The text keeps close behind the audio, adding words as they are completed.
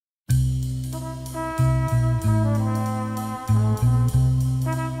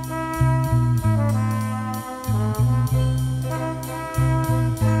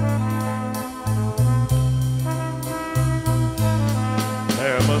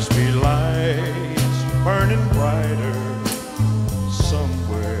must be lights burning brighter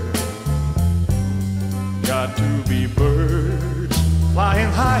somewhere. Got to be birds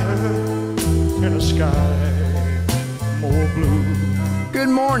flying higher in a sky more blue. Good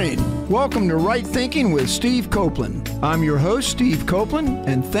morning. Welcome to Right Thinking with Steve Copeland. I'm your host, Steve Copeland,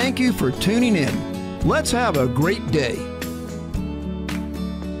 and thank you for tuning in. Let's have a great day.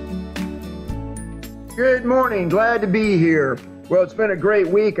 Good morning. Glad to be here. Well, it's been a great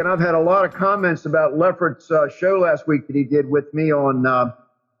week, and I've had a lot of comments about Lefferts' show last week that he did with me on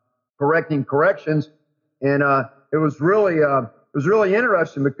correcting corrections, and it was really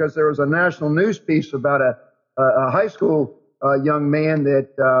interesting because there was a national news piece about a high school young man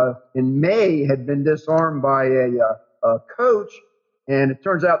that in May had been disarmed by a coach, and it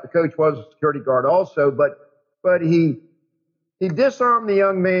turns out the coach was a security guard also, but he disarmed the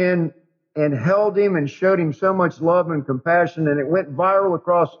young man and held him and showed him so much love and compassion, and it went viral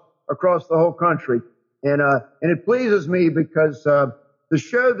across the whole country. And it pleases me because the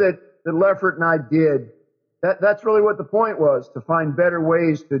show that Leffert and I did, that's really what the point was, to find better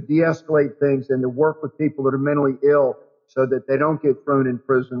ways to de-escalate things and to work with people that are mentally ill so that they don't get thrown in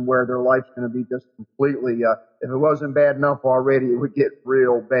prison where their life's going to be just completely, if it wasn't bad enough already, it would get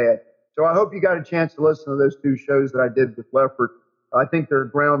real bad. So I hope you got a chance to listen to those two shows that I did with Leffert. I think they're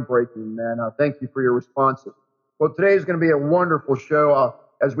groundbreaking, man. Thank you for your responses. Well, today is going to be a wonderful show.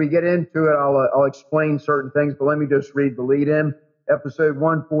 As we get into it, I'll explain certain things, but let me just read the lead in. Episode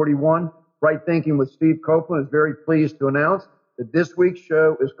 141, Right Thinking with Steve Copeland, is very pleased to announce that this week's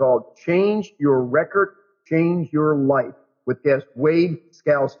show is called Change Your Record, Change Your Life, with guest Wade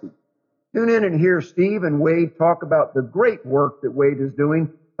Skalski. Tune in and hear Steve and Wade talk about the great work that Wade is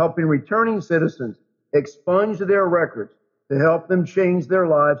doing, helping returning citizens expunge their records to help them change their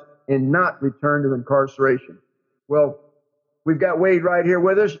lives and not return to incarceration. Well, we've got Wade right here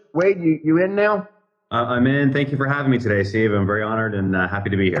with us. Wade, you in now? I'm in. Thank you for having me today, Steve. I'm very honored and happy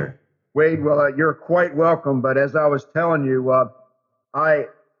to be here. Wade, well, you're quite welcome. But as I was telling you, I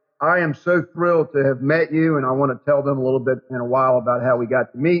am so thrilled to have met you, and I want to tell them a little bit in a while about how we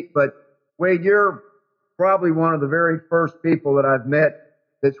got to meet. But Wade, you're probably one of the very first people that I've met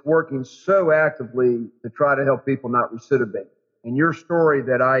that's working so actively to try to help people not recidivate. And your story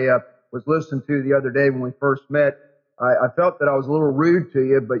that I was listening to the other day when we first met, I felt that I was a little rude to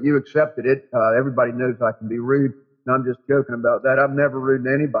you, but you accepted it. Everybody knows I can be rude, and I'm just joking about that. I'm never rude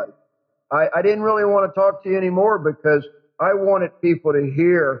to anybody. I didn't really want to talk to you anymore because I wanted people to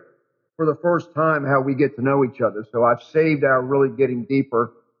hear for the first time how we get to know each other. So I've saved our really getting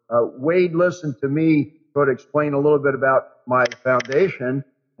deeper. Wade listened to me sort of explain a little bit about my foundation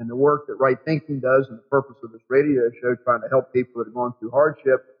and the work that Right Thinking does and the purpose of this radio show, trying to help people that are going through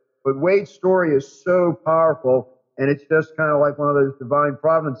hardship. But Wade's story is so powerful, and it's just kind of like one of those divine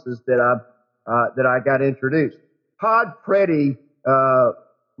providences that I got introduced. Todd Preddy,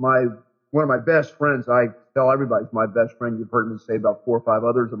 one of my best friends, I tell everybody he's my best friend. You've heard me say about 4 or 5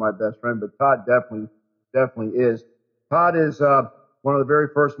 others are my best friend, but Todd definitely is. Todd is one of the very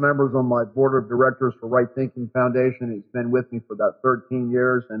first members on my board of directors for Right Thinking Foundation. He's been with me for about 13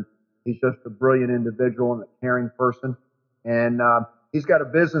 years, and he's just a brilliant individual and a caring person. And he's got a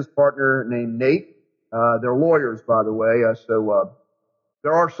business partner named Nate. They're lawyers, by the way, so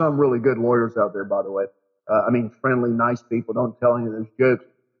there are some really good lawyers out there, by the way. Friendly, nice people. Don't tell any of those jokes.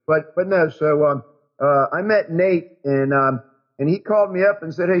 But no, so I met Nate, and he called me up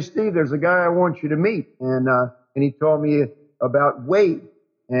and said, "Hey, Steve, there's a guy I want you to meet." And he told me about Wade.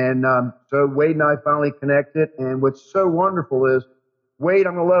 And so Wade and I finally connected. And what's so wonderful is, Wade,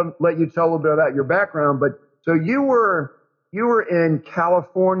 I'm going to let you tell a little bit about your background. But so you were in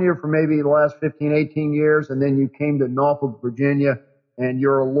California for maybe the last 15, 18 years, and then you came to Norfolk, Virginia, and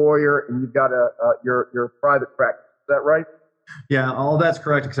you're a lawyer, and you've got your private practice. Is that right? Yeah, all that's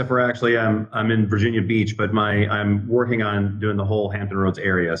correct, except for actually I'm in Virginia Beach, but I'm working on doing the whole Hampton Roads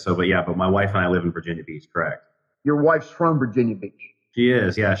area. But my wife and I live in Virginia Beach, correct? Your wife's from Virginia Beach. She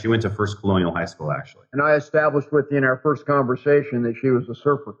is, yeah. She went to First Colonial High School, actually. And I established with you in our first conversation that she was a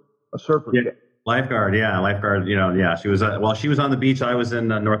surfer yeah. chick. Lifeguard. She was she was on the beach. I was in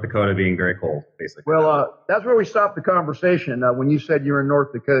North Dakota, being very cold, basically. Well, that's where we stopped the conversation when you said you were in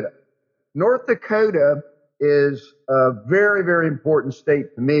North Dakota. North Dakota is a very, very important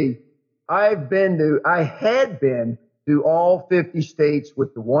state to me. I had been to all 50 states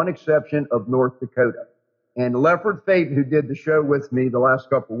with the one exception of North Dakota. And Leffert Fayton, who did the show with me the last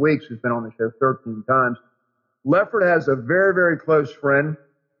couple of weeks, who's been on the show 13 times, Leffert has a very, very close friend,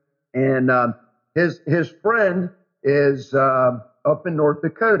 and his friend is up in North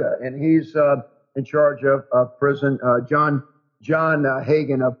Dakota, and he's in charge of prison. John John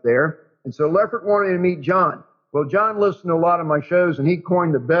Hagen up there. And so Leffert wanted me to meet John. Well, John listened to a lot of my shows, and he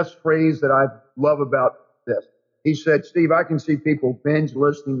coined the best phrase that I love about this. He said, Steve, I can see people binge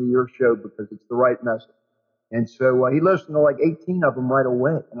listening to your show because it's the right message. And so he listened to like 18 of them right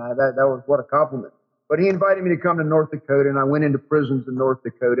away. And that was what a compliment. But he invited me to come to North Dakota, and I went into prisons in North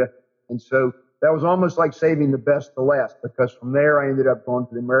Dakota. And so that was almost like saving the best to last, because from there I ended up going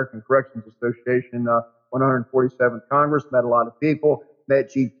to the American Corrections Association, 147th Congress, met a lot of people, met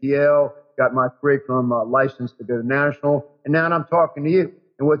GTL, got my curriculum license to go to national, and now I'm talking to you.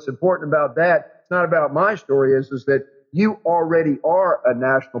 And what's important about that, it's not about my story, is that you already are a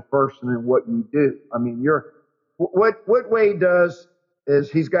national person in what you do. I mean, what Wade does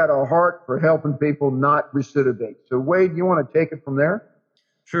is he's got a heart for helping people not recidivate. So Wade, you want to take it from there?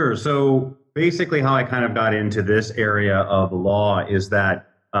 Sure. So basically how I kind of got into this area of the law is that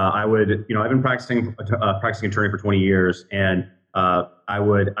I've been practicing attorney for 20 years, and I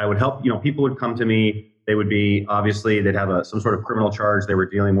would help, people would come to me. They would be, obviously, they'd have some sort of criminal charge they were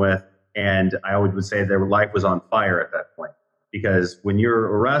dealing with. And I would say their life was on fire at that point, because when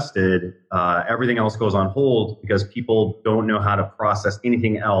you're arrested, everything else goes on hold because people don't know how to process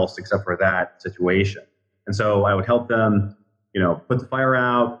anything else except for that situation. And so I would help them, put the fire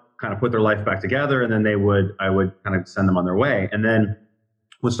out, kind of put their life back together, and then I would kind of send them on their way. And then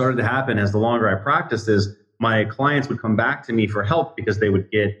what started to happen as the longer I practiced is my clients would come back to me for help because they would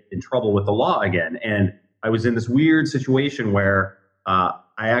get in trouble with the law again. And I was in this weird situation where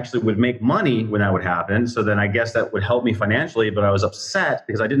I actually would make money when that would happen. So then I guess that would help me financially, but I was upset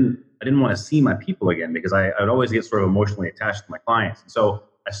because I didn't want to see my people again, because I would always get sort of emotionally attached to my clients. So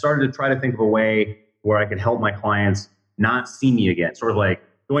I started to try to think of a way where I could help my clients not see me again. Sort of like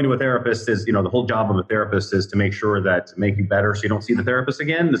going to a therapist is, the whole job of a therapist is to make sure that to make you better so you don't see the therapist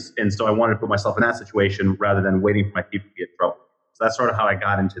again. And so I wanted to put myself in that situation rather than waiting for my people to get in trouble. So that's sort of how I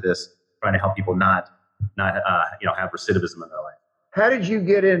got into this, trying to help people not have recidivism in their life. How did you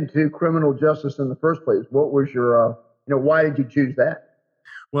get into criminal justice in the first place? What was your, why did you choose that?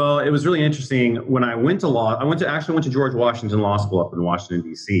 Well, it was really interesting. When I went to law, I went to George Washington Law School up in Washington,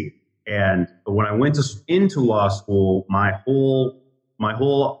 D.C. And when I went into law school, my whole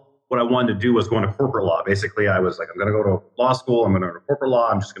what I wanted to do was go into corporate law. Basically, I was like, I'm going to go to law school. I'm going to go to corporate law.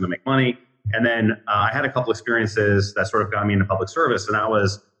 I'm just going to make money. And then I had a couple experiences that sort of got me into public service. And that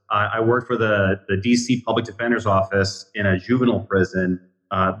was, I worked for the DC Public Defender's Office in a juvenile prison.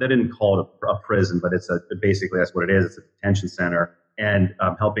 They didn't call it a prison, but basically that's what it is. It's a detention center, and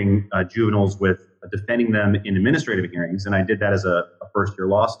helping juveniles with defending them in administrative hearings. And I did that as a first-year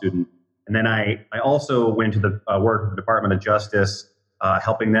law student. And then I also went to the work for the Department of Justice,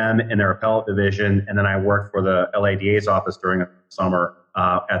 helping them in their appellate division. And then I worked for the LADA's office during the summer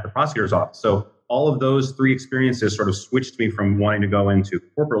at the prosecutor's office. So all of those three experiences sort of switched me from wanting to go into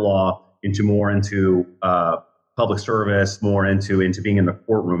corporate law into public service, more into being in the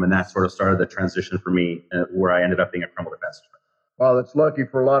courtroom. And that sort of started the transition for me, where I ended up being a criminal defense attorney. Well, it's lucky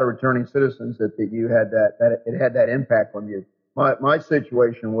for a lot of returning citizens that you had that it had that impact on you. My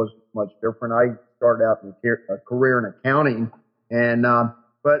situation was much different. I started out in a career in accounting, and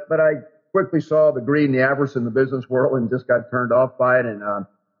but I quickly saw the greed and the avarice in the business world and just got turned off by it. And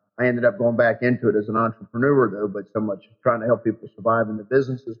I ended up going back into it as an entrepreneur, though, but so much trying to help people survive in the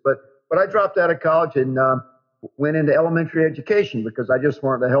businesses. But I dropped out of college and went into elementary education because I just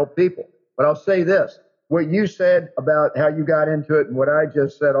wanted to help people. But I'll say this. What you said about how you got into it and what I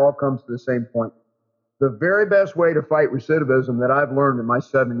just said all comes to the same point. The very best way to fight recidivism that I've learned in my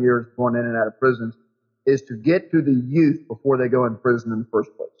 7 years going in and out of prisons is to get to the youth before they go in prison in the first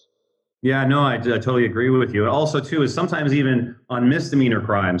place. Yeah, no, I totally agree with you. And also, too, is sometimes even on misdemeanor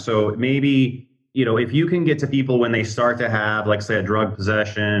crimes. So maybe, if you can get to people when they start to have, like, say, a drug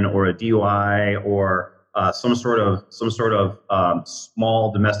possession or a DUI or some sort of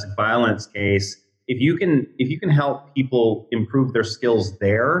small domestic violence case, if you can help people improve their skills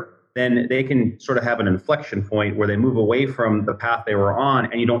there, then they can sort of have an inflection point where they move away from the path they were on,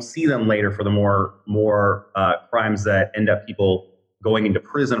 and you don't see them later for the more crimes that end up people going into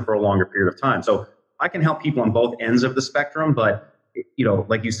prison for a longer period of time. So I can help people on both ends of the spectrum, but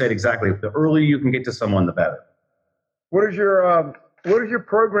like you said, exactly, the earlier you can get to someone, the better. What is your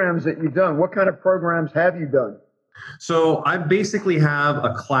programs that you've done? What kind of programs have you done? So I basically have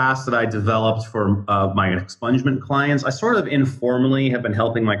a class that I developed for my expungement clients. I sort of informally have been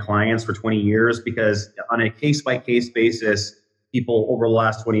helping my clients for 20 years because on a case-by-case basis, people over the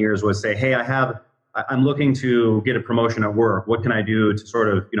last 20 years would say, hey, I'm looking to get a promotion at work. What can I do to sort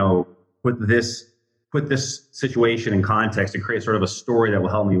of, put this situation in context and create sort of a story that will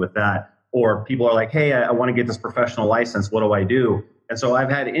help me with that? or people are like, hey, I want to get this professional license. What do I do? And so I've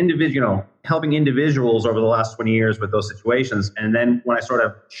had helping individuals over the last 20 years with those situations. And then when I sort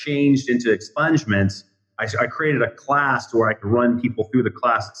of changed into expungements, I created a class where I could run people through the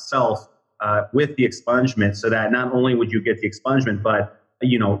class itself with the expungement, so that not only would you get the expungement, but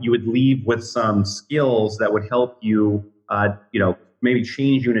you would leave with some skills that would help you, maybe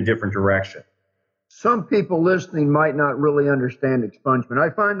change you in a different direction. Some people listening might not really understand expungement.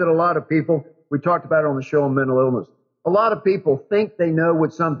 I find that a lot of people, we talked about it on the show on mental illness, a lot of people think they know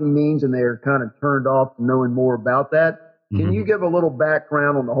what something means and they're kind of turned off to knowing more about that. Can you give a little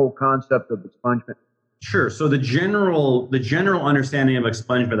background on the whole concept of expungement? Sure. So the general understanding of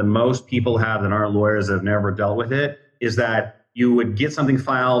expungement that most people have that aren't lawyers that have never dealt with it is that you would get something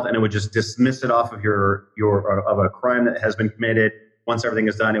filed and it would just dismiss it off of of a crime that has been committed. Once everything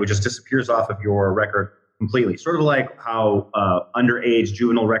is done, it would just disappears off of your record completely. Sort of like how underage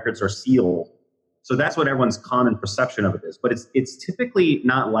juvenile records are sealed. So that's what everyone's common perception of it is. But it's typically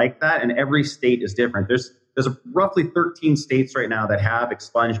not like that, and every state is different. There's roughly 13 states right now that have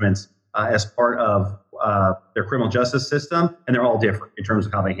expungements as part of their criminal justice system, and they're all different in terms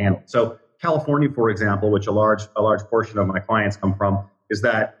of how they handle it. So California, for example, which a large portion of my clients come from, is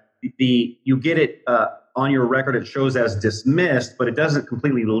that you get it on your record, it shows as dismissed, but it doesn't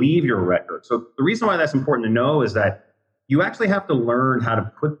completely leave your record. So the reason why that's important to know is that you actually have to learn how to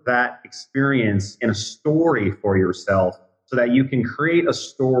put that experience in a story for yourself, so that you can create a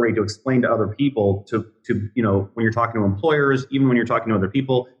story to explain to other people, to when you're talking to employers, even when you're talking to other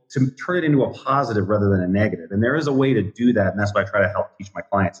people, to turn it into a positive rather than a negative. And there is a way to do that, and that's what I try to help teach my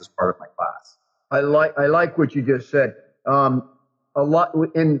clients as part of my class. I like what you just said. Let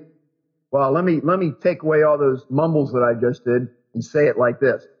me take away all those mumbles that I just did and say it like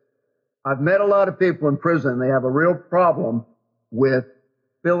this. I've met a lot of people in prison. They have a real problem with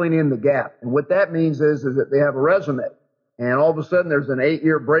filling in the gap. And what that means is that they have a resume, and all of a sudden there's an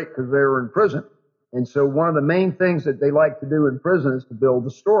 8-year break because they were in prison. And so one of the main things that they like to do in prison is to build a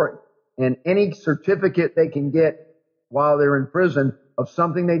story. And any certificate they can get while they're in prison of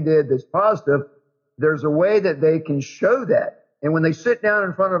something they did that's positive, there's a way that they can show that. And when they sit down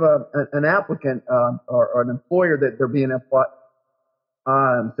in front of an applicant or an employer that they're being applied,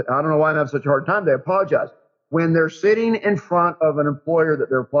 I don't know why I'm having such a hard time. They apologize. When they're sitting in front of an employer that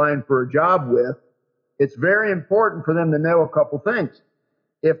they're applying for a job with, it's very important for them to know a couple things.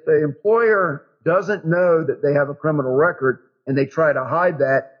 If the employer doesn't know that they have a criminal record and they try to hide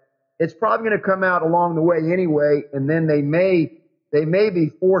that, it's probably going to come out along the way anyway, and then they may be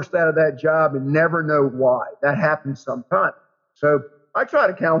forced out of that job and never know why. That happens sometimes. So I try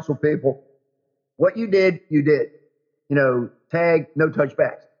to counsel people, what you did, you did. Tag, no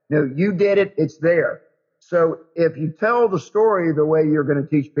touchbacks. You did it, it's there. So if you tell the story the way you're going to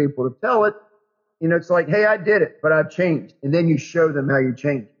teach people to tell it, it's like, hey, I did it, but I've changed. And then you show them how you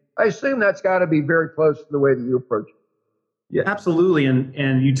changed. I assume that's got to be very close to the way that you approach it. Yeah, absolutely.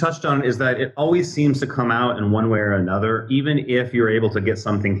 And you touched on is that it always seems to come out in one way or another, even if you're able to get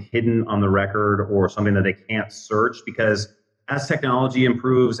something hidden on the record or something that they can't search, because as technology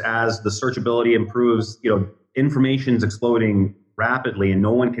improves, as the searchability improves, information's exploding rapidly and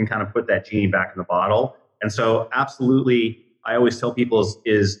no one can kind of put that genie back in the bottle. And so absolutely, I always tell people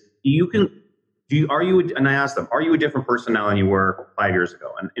and I ask them, are you a different person now than you were 5 years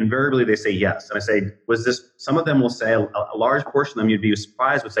ago? And invariably they say yes. And I say, some of them will say, a large portion of them, you'd be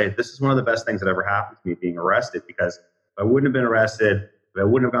surprised, would say, this is one of the best things that ever happened to me, being arrested, because if I wouldn't have been arrested, if I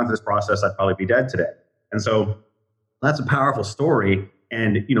wouldn't have gone through this process, I'd probably be dead today. And so that's a powerful story.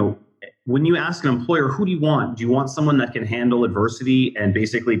 And, when you ask an employer, who do you want? Do you want someone that can handle adversity and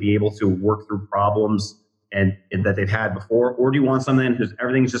basically be able to work through problems and that they've had before? Or do you want someone who's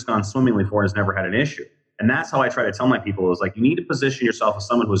everything's just gone swimmingly for and has never had an issue? And that's how I try to tell my people is like, you need to position yourself as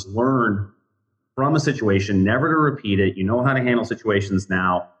someone who's learned from a situation, never to repeat it. You know how to handle situations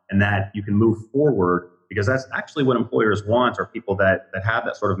now, and that you can move forward, because that's actually what employers want, are people that have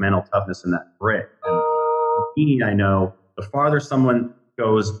that sort of mental toughness and that grit. And I know the farther someone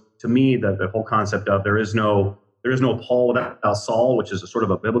goes, to me, the whole concept of there is no Paul without Saul, which is a sort of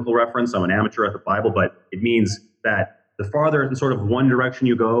a biblical reference. I'm an amateur at the Bible, but it means that the farther in sort of one direction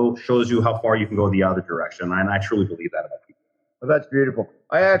you go shows you how far you can go the other direction. And I truly believe that about people. Well, that's beautiful.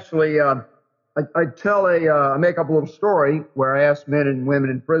 I actually, I make up a little story where I ask men and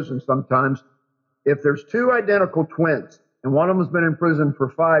women in prison sometimes, if there's two identical twins and one of them has been in prison for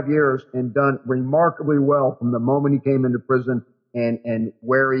 5 years and done remarkably well from the moment he came into prison and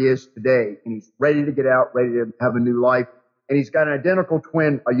where he is today, and he's ready to get out, ready to have a new life, and he's got an identical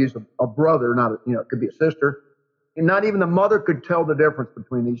twin. I use a brother, not it could be a sister, and not even the mother could tell the difference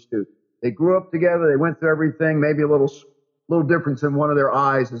between these two. They grew up together. They went through everything. Maybe a little difference in one of their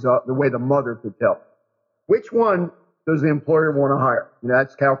eyes is the way the mother could tell. Which one does the employer want to hire?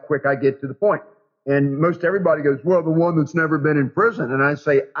 That's how quick I get to the point. And most everybody goes, well, the one that's never been in prison. And I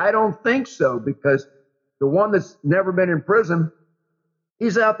say, I don't think so, because the one that's never been in prison,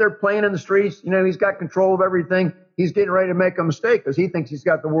 he's out there playing in the streets. He's got control of everything. He's getting ready to make a mistake because he thinks he's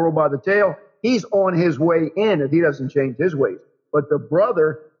got the world by the tail. He's on his way in if he doesn't change his ways. But the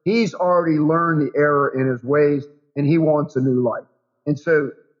brother, he's already learned the error in his ways, and he wants a new life. And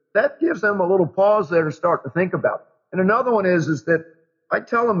so that gives them a little pause there to start to think about. And another one is that I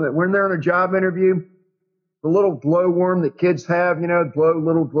tell them that when they're in a job interview, the little glowworm that kids have,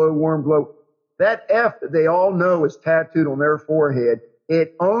 little glowworm, glow, that F that they all know is tattooed on their forehead,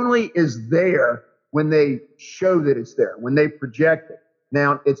 it only is there when they show that it's there, when they project it.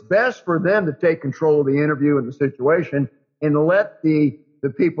 Now, it's best for them to take control of the interview and the situation and let the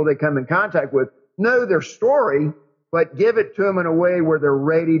people they come in contact with know their story, but give it to them in a way where they're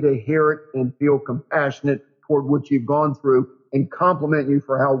ready to hear it and feel compassionate toward what you've gone through and compliment you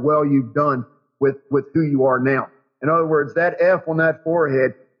for how well you've done with who you are now. In other words, that F on that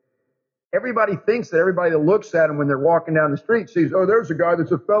forehead, everybody thinks that everybody that looks at them when they're walking down the street sees, oh, there's a guy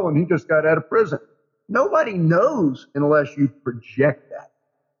that's a felon. He just got out of prison. Nobody knows unless you project that.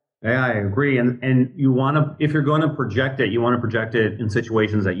 Yeah, I agree. And you want to, if you're going to project it, you want to project it in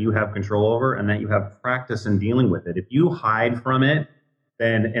situations that you have control over and that you have practice in dealing with it. If you hide from it,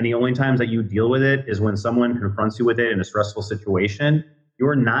 and the only times that you deal with it is when someone confronts you with it in a stressful situation,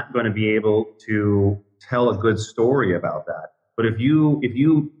 you're not going to be able to tell a good story about that. But if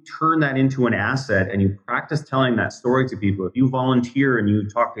you turn that into an asset and you practice telling that story to people, if you volunteer and you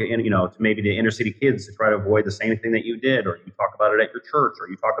talk to maybe the inner city kids to try to avoid the same thing that you did, or you talk about it at your church, or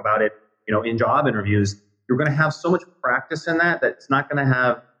you talk about it, in job interviews, you're going to have so much practice in that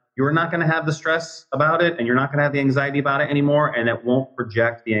you're not going to have the stress about it, and you're not going to have the anxiety about it anymore, and it won't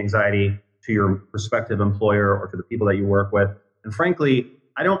project the anxiety to your prospective employer or to the people that you work with. And frankly,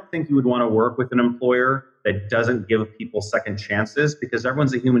 I don't think you would want to work with an employer that doesn't give people second chances, because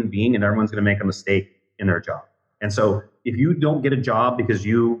everyone's a human being and everyone's going to make a mistake in their job. And so if you don't get a job because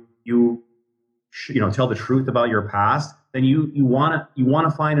you tell the truth about your past, then you want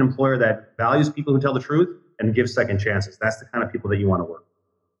to find an employer that values people who tell the truth and gives second chances. That's the kind of people that you want to work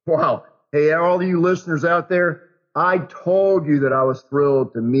with. Wow. Hey, all of you listeners out there, I told you that I was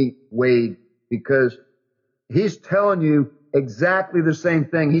thrilled to meet Wade, because he's telling you exactly the same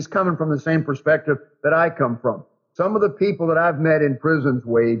thing. He's coming from the same perspective that I come from. Some of the people that I've met in prisons,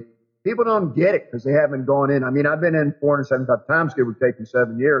 Wade, people don't get it because they haven't gone in. I mean, I've been in 475 times, give or take, in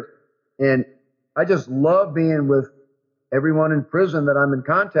 7 years. And I just love being with everyone in prison that I'm in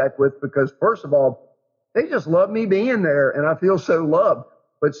contact with, because first of all, they just love me being there and I feel so loved.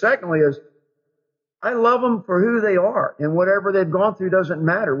 But secondly is, I love them for who they are, and whatever they've gone through doesn't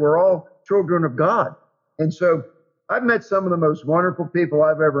matter. We're all children of God. And so I've met some of the most wonderful people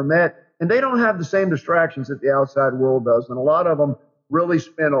I've ever met, and they don't have the same distractions that the outside world does. And a lot of them really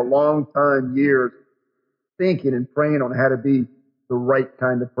spend a long time, years, thinking and praying on how to be the right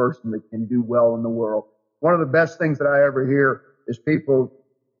kind of person that can do well in the world. One of the best things that I ever hear is people,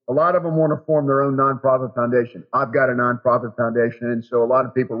 a lot of them want to form their own nonprofit foundation. I've got a nonprofit foundation, and so a lot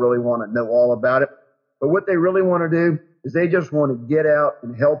of people really want to know all about it. But what they really want to do is they just want to get out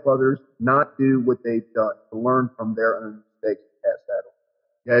and help others not do what they've done, to learn from their own mistakes and pass that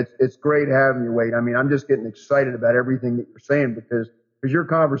on. Yeah, it's great having you, Wade. I mean, I'm just getting excited about everything that you're saying, because your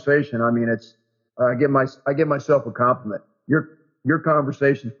conversation, I mean, I give myself a compliment. Your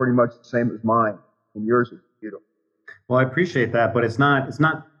conversation is pretty much the same as mine, and yours is beautiful. Well, I appreciate that, but it's not,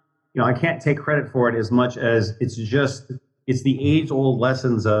 I can't take credit for it as much as it's the age-old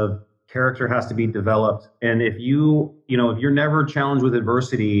lessons of character has to be developed. And if you're never challenged with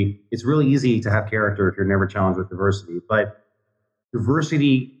adversity, it's really easy to have character if you're never challenged with adversity. But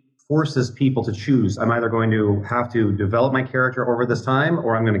diversity forces people to choose. I'm either going to have to develop my character over this time,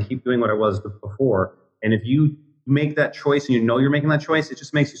 or I'm going to keep doing what I was before. And if you make that choice and you're making that choice, it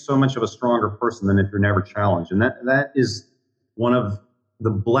just makes you so much of a stronger person than if you're never challenged. And that is one of the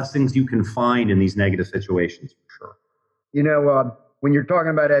blessings you can find in these negative situations, for sure. When you're talking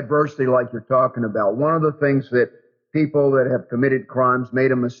about adversity like you're talking about, one of the things that people that have committed crimes,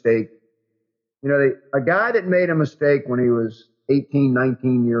 made a mistake, a guy that made a mistake when he was 18,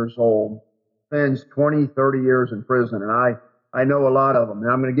 19 years old spends 20, 30 years in prison. And I know a lot of them.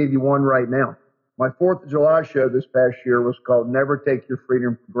 And I'm going to give you one right now. My 4th of July show this past year was called Never Take Your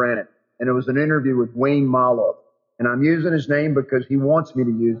Freedom for Granted. And it was an interview with Wayne Maloff. And I'm using his name because he wants me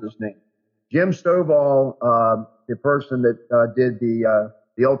to use his name. Jim Stovall, the person that did the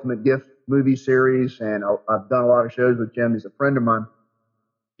Ultimate Gift movie series, and I've done a lot of shows with Jim. He's a friend of mine.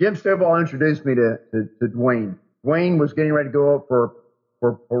 Jim Stovall introduced me to Dwayne. Dwayne was getting ready to go up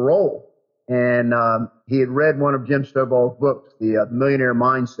for parole, and he had read one of Jim Stovall's books, The Millionaire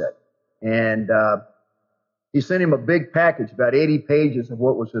Mindset, and he sent him a big package, about 80 pages of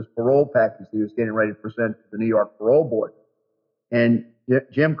what was his parole package he was getting ready to present to the New York Parole Board. And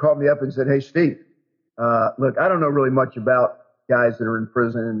Jim called me up and said, "Hey, Steve, look, I don't know really much about guys that are in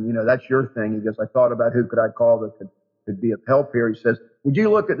prison, and, you know, that's your thing." He goes, "I thought about who could I call that could be of help here." He says, "Would you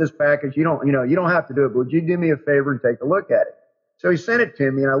look at this package? You don't have to do it, but would you do me a favor and take a look at it?" So he sent it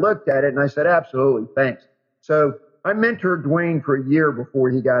to me, and I looked at it, and I said, "Absolutely, thanks." So I mentored Dwayne for a year before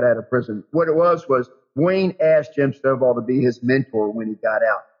he got out of prison. What it was Dwayne asked Jim Stovall to be his mentor when he got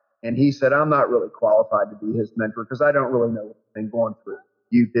out. And he said, "I'm not really qualified to be his mentor because I don't really know what he's been going through.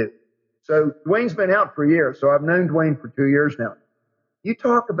 You do." So Dwayne's been out for a year. So I've known Dwayne for 2 years now. You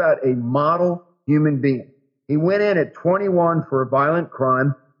talk about a model human being. He went in at 21 for a violent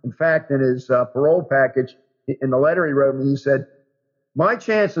crime. In fact, in his parole package, in the letter he wrote me, he said, "My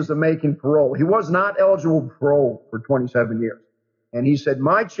chances of making parole," he was not eligible for parole for 27 years. And he said,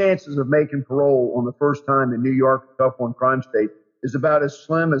 "My chances of making parole on the first time in New York, a tough one crime state, is about as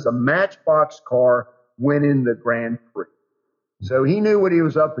slim as a Matchbox car winning the Grand Prix." So he knew what he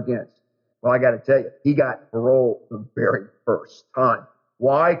was up against. Well, I got to tell you, he got parole the very first time.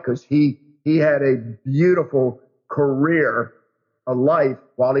 Why? Because he had a beautiful career, a life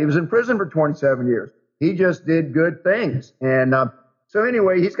while he was in prison for 27 years. He just did good things. And so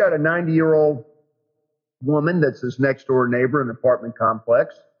anyway, he's got a 90-year-old woman that's his next door neighbor in an apartment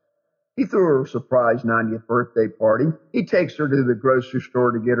complex. He threw her a surprise 90th birthday party. He takes her to the grocery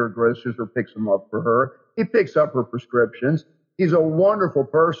store to get her groceries or picks them up for her. He picks up her prescriptions. He's a wonderful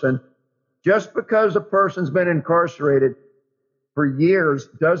person. Just because a person's been incarcerated for years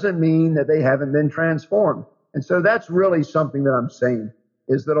doesn't mean that they haven't been transformed. And so that's really something that I'm saying,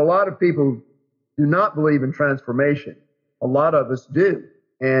 is that a lot of people do not believe in transformation. A lot of us do.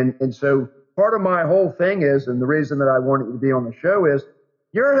 And so part of my whole thing is, and the reason that I wanted you to be on the show is,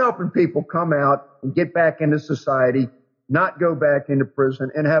 you're helping people come out and get back into society, not go back into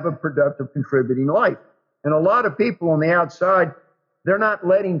prison, and have a productive, contributing life. And a lot of people on the outside, they're not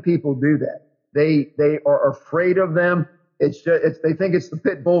letting people do that. They are afraid of them. They think it's the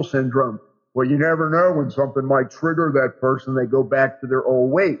pit bull syndrome. Well, you never know when something might trigger that person. They go back to their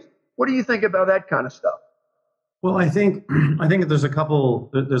old ways. What do you think about that kind of stuff? Well, I think there's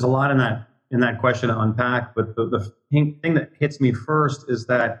a lot in that question to unpack, but the thing that hits me first is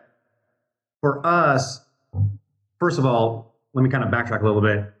that for us, first of all, let me kind of backtrack a little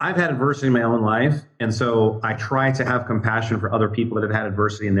bit. I've had adversity in my own life, and so I try to have compassion for other people that have had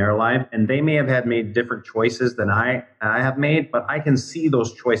adversity in their life, and they may have made different choices than I have made, but I can see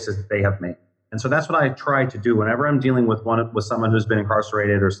those choices that they have made. And so that's what I try to do whenever I'm dealing with someone who's been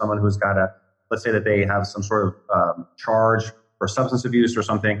incarcerated or someone who's got let's say that they have some sort of charge for substance abuse or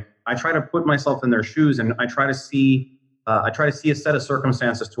something. I try to put myself in their shoes, and I try to see a set of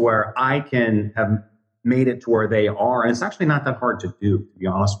circumstances to where I can have made it to where they are. And it's actually not that hard to do, to be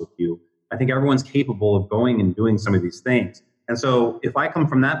honest with you. I think everyone's capable of going and doing some of these things. And so if I come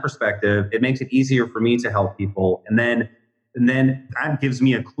from that perspective, it makes it easier for me to help people. And then that gives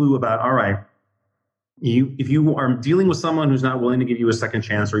me a clue about, all right, if you are dealing with someone who's not willing to give you a second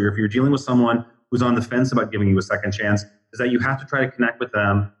chance, or if you're dealing with someone who's on the fence about giving you a second chance, is that you have to try to connect with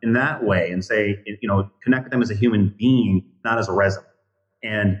them in that way and say, connect with them as a human being, not as a resident.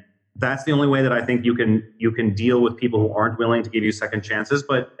 And that's the only way that I think you can deal with people who aren't willing to give you second chances.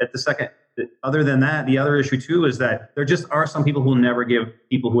 But other than that, the other issue too is that there just are some people who will never give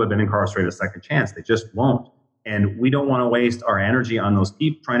people who have been incarcerated a second chance. They just won't. And we don't want to waste our energy on those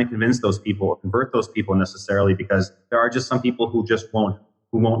people, trying to convince those people or convert those people necessarily, because there are just some people who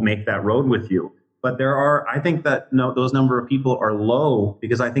won't make that road with you. But I think that those number of people are low,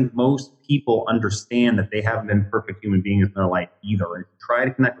 because I think most people understand that they haven't been perfect human beings in their life either. And if you try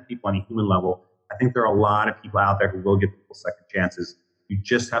to connect with people on a human level, I think there are a lot of people out there who will give people second chances. You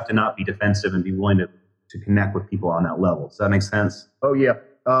just have to not be defensive and be willing to connect with people on that level. Does that make sense? Oh, yeah.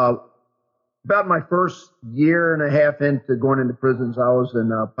 About my first year and a half into going into prisons, I was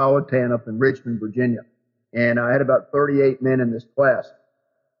in Powhatan up in Richmond, Virginia. And I had about 38 men in this class.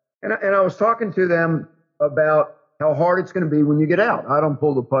 And I was talking to them about how hard it's going to be when you get out. I don't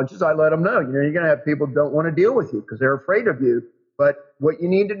pull the punches. I let them know, you're going to have people who don't want to deal with you because they're afraid of you. But what you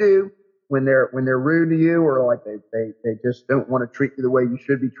need to do when they're rude to you, or like they just don't want to treat you the way you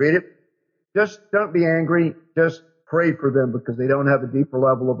should be treated, just don't be angry. Just pray for them, because they don't have a deeper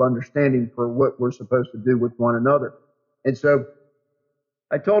level of understanding for what we're supposed to do with one another. And so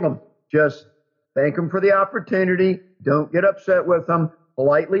I told them, Just thank them for the opportunity. Don't get upset with them.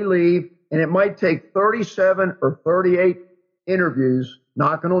 Politely leave. And it might take 37 or 38 interviews,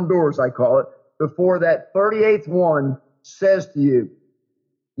 knocking on doors, I call it, before that 38th one says to you,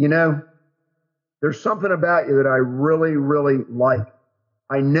 you know, there's something about you that I really, really like.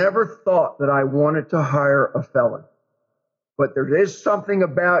 I never thought that I wanted to hire a felon, but there is something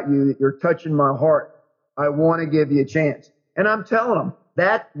about you that you're touching my heart. I want to give you a chance. And I'm telling them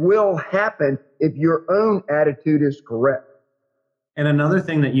that will happen if your own attitude is correct. And another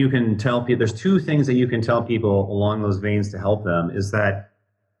thing that you can tell people, there's two things that you can tell people along those veins to help them, is that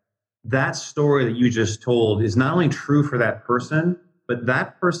that story that you just told is not only true for that person, but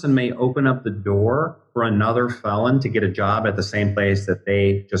that person may open up the door for another felon to get a job at the same place that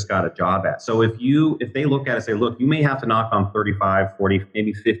they just got a job at. So if they look at it and say, look, you may have to knock on 35, 40,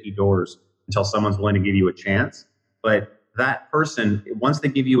 maybe 50 doors until someone's willing to give you a chance. But that person, once they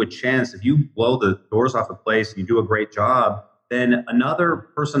give you a chance, if you blow the doors off the place and you do a great job, then another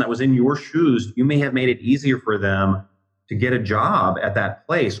person that was in your shoes, you may have made it easier for them to get a job at that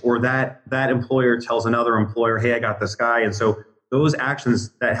place, or that employer tells another employer, hey, I got this guy. And so those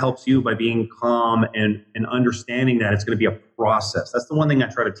actions, that helps you by being calm and understanding that it's going to be a process. That's the one thing I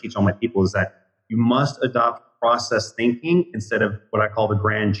try to teach all my people, is that you must adopt process thinking instead of what I call the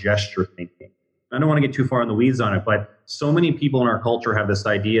grand gesture thinking. I don't want to get too far in the weeds on it, but so many people in our culture have this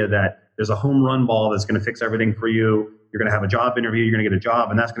idea that there's a home run ball that's going to fix everything for you. You're going to have a job interview, you're going to get a job,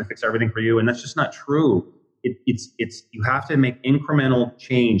 and that's going to fix everything for you. And that's just not true. It's you have to make incremental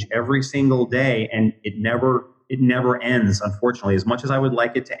change every single day, and it never ends, unfortunately. As much as I would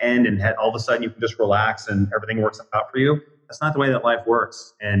like it to end and all of a sudden you can just relax and everything works out for you, that's not the way that life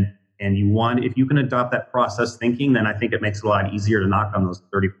works. And if you can adopt that process thinking, then I think it makes it a lot easier to knock on those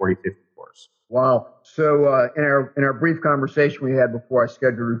 30, 40, 50 doors. Wow. So in our brief conversation we had before I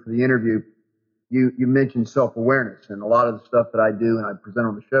scheduled you for the interview, you mentioned self-awareness, and a lot of the stuff that I do and I present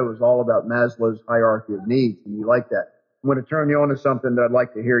on the show is all about Maslow's hierarchy of needs, and you like that. I'm going to turn you on to something that I'd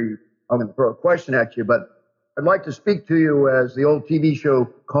like to hear you. I'm going to throw a question at you, but I'd like to speak to you as the old TV show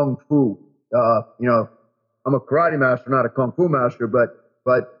Kung Fu. I'm a karate master, not a Kung Fu master,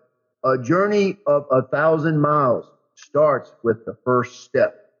 but a journey of 1,000 miles starts with the first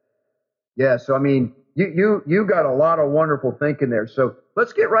step. Yeah, so I mean, you got a lot of wonderful thinking there. So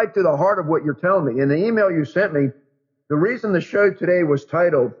let's get right to the heart of what you're telling me. In the email you sent me, the reason the show today was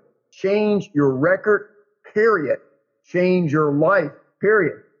titled Change Your Record, period. Change Your Life,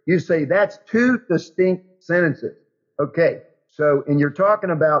 period. You say that's two distinct sentences. Okay, so, and you're talking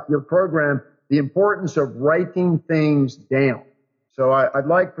about your program, the importance of writing things down. So I'd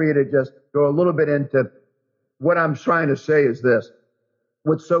like for you to just go a little bit into what I'm trying to say is this.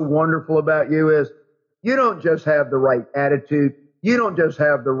 What's so wonderful about you is you don't just have the right attitude. You don't just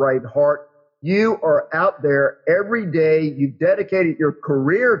have the right heart. You are out there every day. You've dedicated your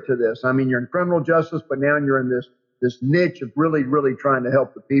career to this. I mean, you're in criminal justice, but now you're in this niche of really, really trying to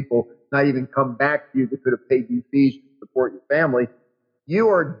help the people not even come back to you that could have paid you fees to support your family. You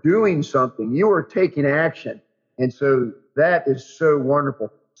are doing something. You are taking action. And so that is so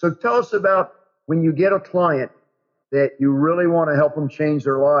wonderful. So tell us about when you get a client that you really want to help them change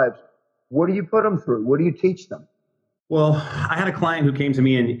their lives. What do you put them through? What do you teach them? Well, I had a client who came to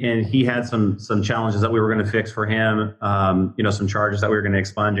me and he had some challenges that we were going to fix for him, some charges that we were going to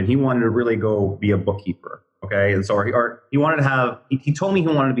expunge, and he wanted to really go be a bookkeeper. Okay. And so he wanted to have, he told me he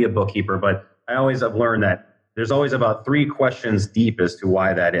wanted to be a bookkeeper, but I always have learned that there's always about 3 questions deep as to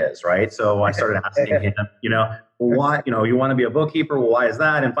why that is. Right. So I started asking him, why, you want to be a bookkeeper? Well, why is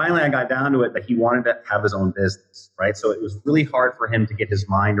that? And finally I got down to it that he wanted to have his own business. Right. So it was really hard for him to get his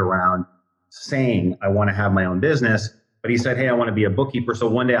mind around saying, I want to have my own business. But he said, hey, I want to be a bookkeeper, so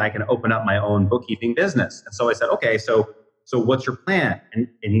one day I can open up my own bookkeeping business. And so I said, okay, so what's your plan? And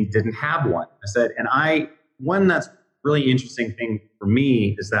he didn't have one. I said, one that's really interesting thing for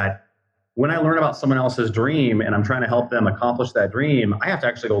me is that when I learn about someone else's dream and I'm trying to help them accomplish that dream, I have to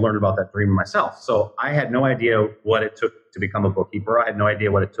actually go learn about that dream myself. So I had no idea what it took to become a bookkeeper. I had no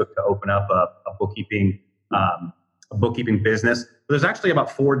idea what it took to open up a bookkeeping business. But there's actually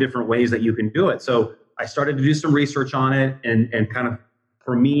about 4 different ways that you can do it. So I started to do some research on it and kind of,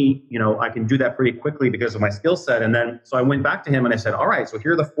 for me, I can do that pretty quickly because of my skill set. And then, so I went back to him and I said, all right, so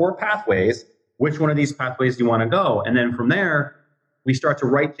here are the 4 pathways. Which one of these pathways do you want to go? And then from there, we start to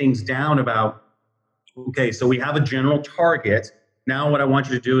write things down about, okay, so we have a general target. Now what I want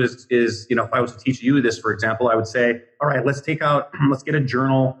you to do is, if I was to teach you this, for example, I would say, all right, let's get a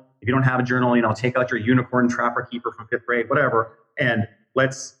journal. If you don't have a journal, take out your unicorn trapper keeper from 5th grade, whatever. And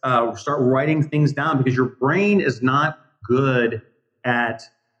let's start writing things down, because your brain is not good at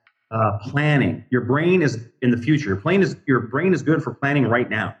Planning. Your brain is in the future. Your brain is good for planning right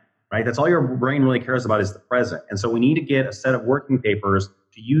now, right? That's all your brain really cares about is the present. And so we need to get a set of working papers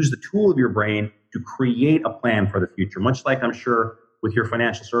to use the tool of your brain to create a plan for the future, much like I'm sure with your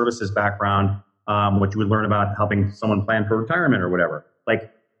financial services background, what you would learn about helping someone plan for retirement or whatever.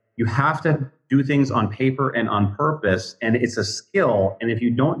 Like, you have to do things on paper and on purpose, and it's a skill. And if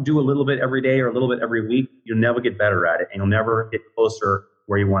you don't do a little bit every day or a little bit every week, you'll never get better at it, and you'll never get closer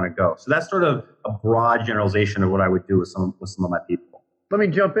where you want to go. So that's sort of a broad generalization of what I would do with some of my people. Let me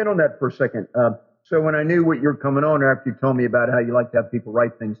jump in on that for a second. So when I knew what you're coming on after you told me about how you like to have people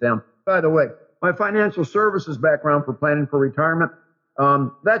write things down. By the way, my financial services background for planning for retirement,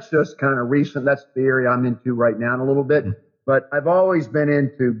 that's just kind of recent. That's the area I'm into right now in a little bit. But I've always been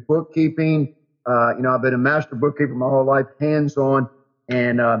into bookkeeping. I've been a master bookkeeper my whole life, hands-on,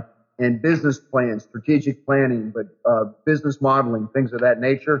 and business plans, strategic planning, but business modeling, things of that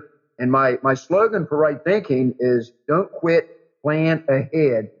nature. And my slogan for Right Thinking is don't quit, plan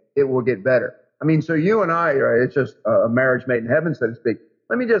ahead. It will get better. I mean, so you and I, it's just a marriage made in heaven, so to speak.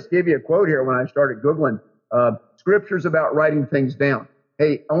 Let me just give you a quote here when I started Googling scriptures about writing things down.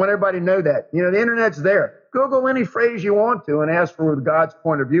 Hey, I want everybody to know that. The internet's there. Google any phrase you want to and ask for God's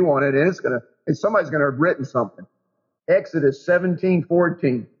point of view on it, and somebody's going to have written something. Exodus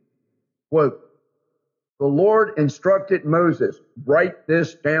 17:14, quote, the Lord instructed Moses, write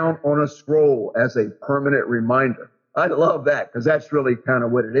this down on a scroll as a permanent reminder. I love that because that's really kind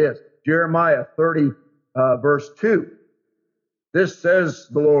of what it is. Jeremiah 30, verse 2. This says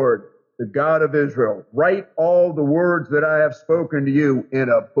the Lord, the God of Israel, write all the words that I have spoken to you in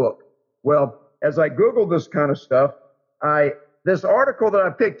a book. Well, as I Googled this kind of stuff, this article that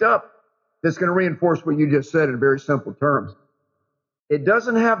I picked up that's going to reinforce what you just said in very simple terms. It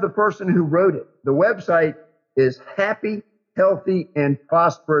doesn't have the person who wrote it. The website is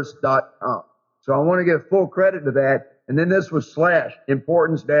happyhealthyandprosperous.com. So I want to give full credit to that. And then this was /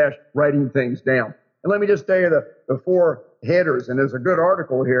 importance - writing things down. And let me just tell you the 4 headers, and there's a good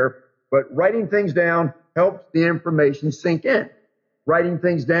article here, but writing things down helps the information sink in. Writing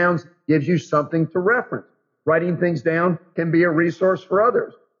things down gives you something to reference. Writing things down can be a resource for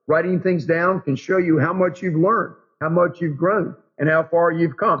others. Writing things down can show you how much you've learned, how much you've grown, and how far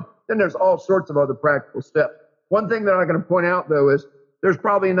you've come. Then there's all sorts of other practical steps. One thing that I'm going to point out, though, is there's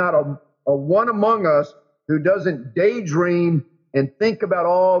probably not a one among us who doesn't daydream and think about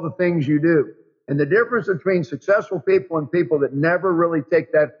all the things you do. And the difference between successful people and people that never really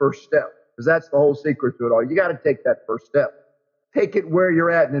take that first step, because that's the whole secret to it all. You got to take that first step. Take it where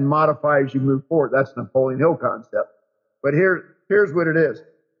you're at and then modify as you move forward. That's the Napoleon Hill concept. But here's what it is.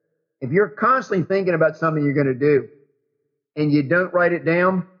 If you're constantly thinking about something you're going to do and you don't write it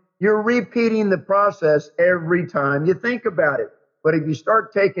down, you're repeating the process every time you think about it. But if you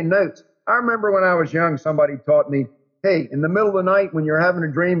start taking notes, I remember when I was young, somebody taught me, hey, in the middle of the night when you're having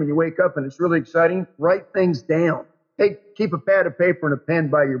a dream and you wake up and it's really exciting, write things down. Keep a pad of paper and a pen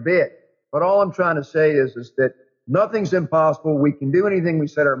by your bed. But all I'm trying to say is that nothing's impossible. We can do anything we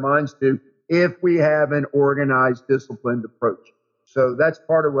set our minds to if we have an organized, disciplined approach. So that's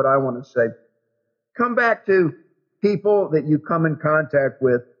part of what I want to say. Come back to people that you come in contact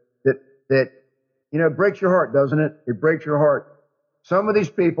with that breaks your heart, doesn't it? It breaks your heart. Some of these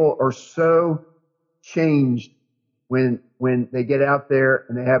people are so changed when they get out there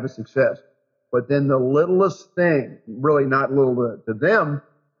and they have a success. But then the littlest thing, really not little to them,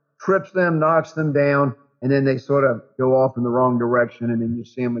 trips them, knocks them down, and then they sort of go off in the wrong direction, and then you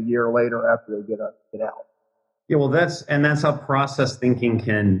see them a year later after they get out. Yeah, well, that's how process thinking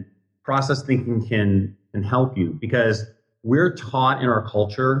can help you, because we're taught in our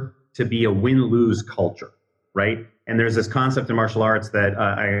culture to be a win-lose culture, right? And there's this concept in martial arts that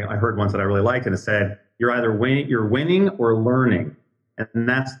I heard once that I really liked, and it said you're either winning or learning, and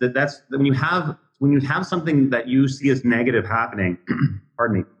that's when you have something that you see as negative happening.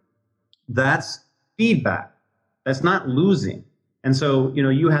 Pardon me. That's feedback. That's not losing. And so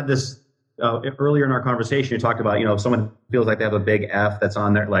you had this earlier in our conversation. You talked about if someone feels like they have a big F that's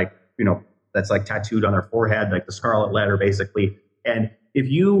on their that's like tattooed on their forehead, like the scarlet letter, basically. And if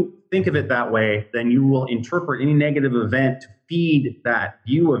you think of it that way, then you will interpret any negative event to feed that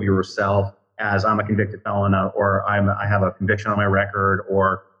view of yourself as I'm a convicted felon, or I have a conviction on my record,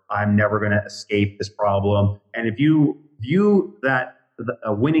 or I'm never going to escape this problem. And if you view that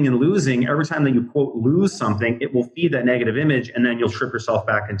winning and losing, every time that you, quote, lose something, it will feed that negative image, and then you'll trip yourself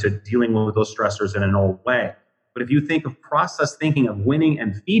back into dealing with those stressors in an old way. But if you think of process thinking of winning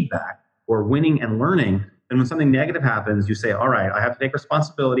and feedback, or winning and learning, then when something negative happens, you say, all right, I have to take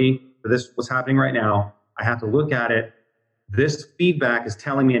responsibility for this, what's happening right now. I have to look at it, this feedback is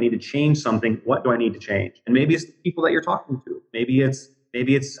telling me I need to change something. What do I need to change? And maybe it's the people that you're talking to. Maybe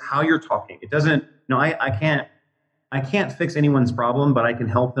it's how you're talking. It doesn't, no, I can't fix anyone's problem, but I can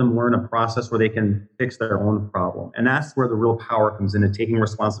help them learn a process where they can fix their own problem. And that's where the real power comes into taking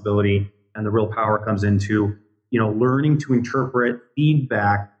responsibility, and the real power comes into, learning to interpret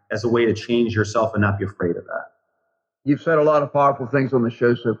feedback as a way to change yourself and not be afraid of that. You've said a lot of powerful things on the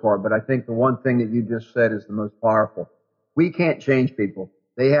show so far, but I think the one thing that you just said is the most powerful. We can't change people.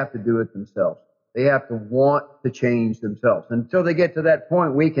 They have to do it themselves. They have to want to change themselves. Until they get to that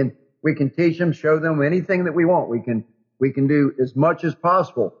point, we can teach them, show them anything that we want. We can do as much as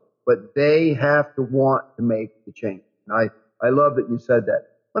possible, but they have to want to make the change. And I love that you said that.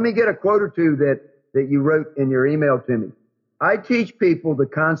 Let me get a quote or two that you wrote in your email to me. I teach people the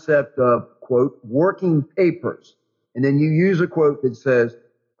concept of, quote, working papers. And then you use a quote that says,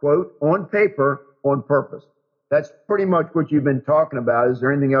 quote, on paper, on purpose. That's pretty much what you've been talking about. Is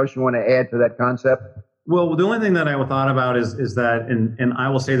there anything else you want to add to that concept? Well, the only thing that I thought about is that, and I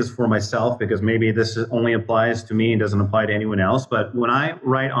will say this for myself because maybe this only applies to me and doesn't apply to anyone else, but when I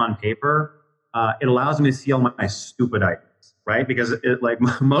write on paper, it allows me to see all my stupid ideas, right? Because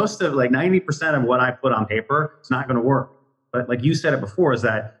most of 90% of what I put on paper, it's not going to work. But like you said it before, is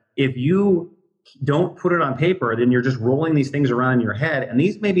that if you don't put it on paper, then you're just rolling these things around in your head, and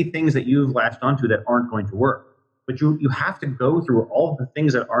these may be things that you've latched onto that aren't going to work. But you have to go through all of the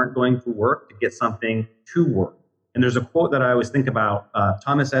things that aren't going to work to get something to work. And there's a quote that I always think about.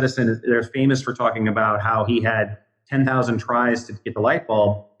 Thomas Edison, they're famous for talking about how he had 10,000 tries to get the light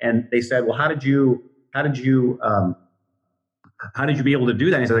bulb. And they said, well, how did you be able to do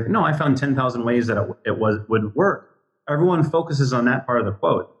that? And he's like, no, I found 10,000 ways that it wouldn't work. Everyone focuses on that part of the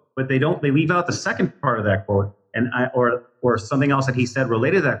quote, but they leave out the second part of that quote. Or something else that he said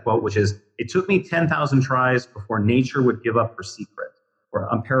related to that quote, which is, it took me 10,000 tries before nature would give up her secret. Or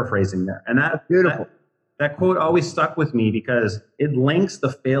I'm paraphrasing there. And that's beautiful. That quote always stuck with me because it links the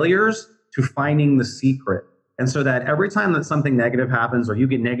failures to finding the secret. And so that every time that something negative happens or you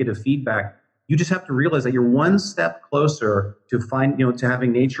get negative feedback, you just have to realize that you're one step closer to to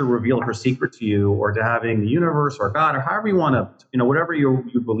having nature reveal her secret to you, or to having the universe or God, or however you want to, whatever you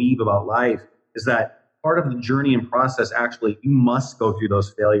believe about life, is that part of the journey and process. Actually, you must go through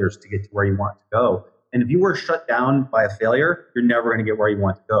those failures to get to where you want to go. And if you were shut down by a failure, you're never going to get where you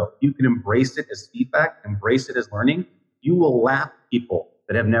want to go. You can embrace it as feedback, embrace it as learning. You will lap people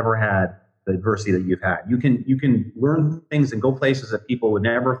that have never had the adversity that you've had. You can learn things and go places that people would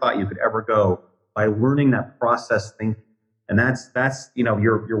never thought you could ever go by learning that process thinking. And that's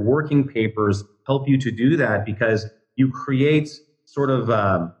your working papers help you to do that, because you create sort of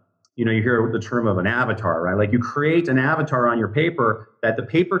you hear the term of an avatar, right? Like you create an avatar on your paper that the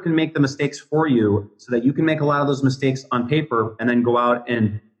paper can make the mistakes for you, so that you can make a lot of those mistakes on paper and then go out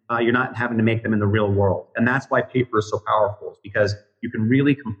and you're not having to make them in the real world. And that's why paper is so powerful, is because you can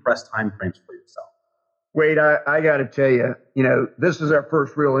really compress time frames for yourself. Wade, I got to tell you, this is our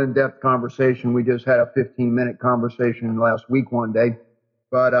first real in-depth conversation. We just had a 15-minute conversation last week one day.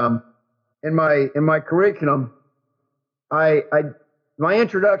 But in my curriculum, my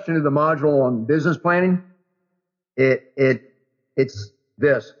introduction to the module on business planning, it's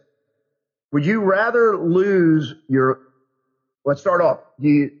this. Would you rather lose let's start off. Do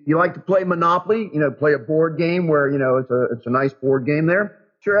you like to play Monopoly? Play a board game where, it's a nice board game there.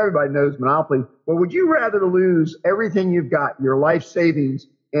 Sure, everybody knows Monopoly. But would you rather lose everything you've got, your life savings,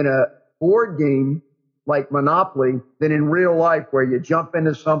 in a board game like Monopoly than in real life, where you jump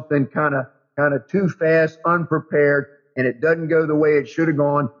into something kind of too fast, unprepared, and it doesn't go the way it should have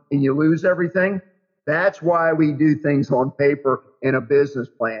gone, and you lose everything? That's why we do things on paper in a business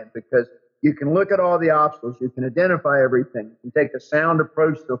plan, because you can look at all the obstacles, you can identify everything, you can take a sound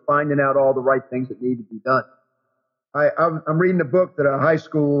approach to finding out all the right things that need to be done. I'm reading a book that a high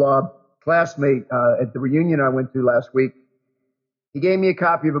school classmate at the reunion I went to last week, he gave me a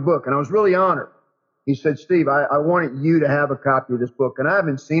copy of a book, and I was really honored. He said, Steve, I wanted you to have a copy of this book, and I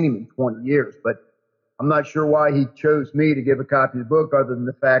haven't seen him in 20 years, but I'm not sure why he chose me to give a copy of the book, other than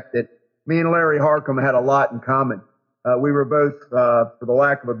the fact that me and Larry Harcum had a lot in common. We were both, for the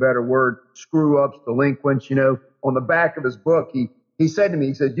lack of a better word, screw-ups, delinquents. On the back of his book, he said to me,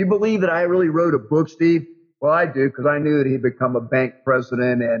 he said, do you believe that I really wrote a book, Steve? Well, I do, because I knew that he'd become a bank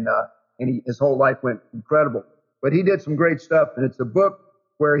president, and his whole life went incredible. But he did some great stuff, and it's a book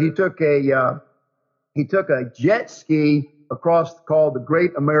where he took a jet ski across, called the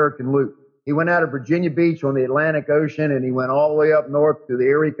Great American Loop. He went out of Virginia Beach on the Atlantic Ocean, and he went all the way up north to the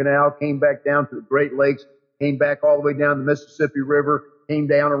Erie Canal, came back down to the Great Lakes, came back all the way down the Mississippi River, came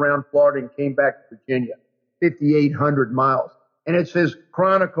down around Florida, and came back to Virginia. 5,800 miles. And it's his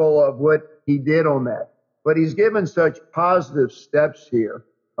chronicle of what he did on that. But he's given such positive steps here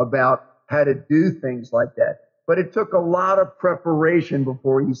about how to do things like that. But it took a lot of preparation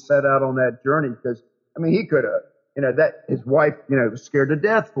before he set out on that journey, because, I mean, he could have, that his wife, was scared to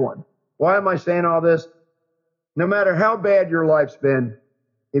death for him. Why am I saying all this? No matter how bad your life's been,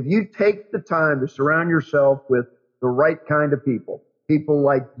 if you take the time to surround yourself with the right kind of people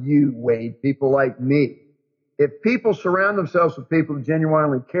like you, Wade, people like me, if people surround themselves with people who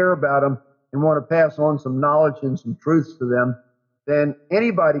genuinely care about them and want to pass on some knowledge and some truths to them, then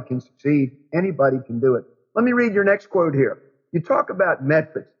anybody can succeed. Anybody can do it. Let me read your next quote here. You talk about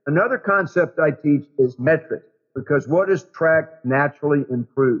metrics. Another concept I teach is metrics, because what is tracked naturally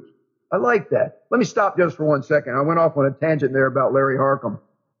improves. I like that. Let me stop just for 1 second. I went off on a tangent there about Larry Harcum.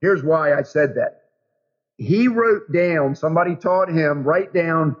 Here's why I said that. He wrote down, somebody taught him, write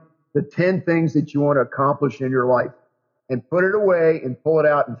down the 10 things that you want to accomplish in your life and put it away and pull it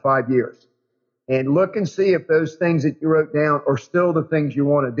out in 5 years. And look and see if those things that you wrote down are still the things you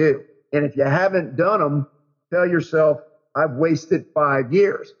want to do. And if you haven't done them, tell yourself, I've wasted 5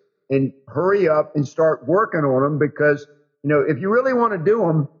 years, and hurry up and start working on them, because, if you really want to do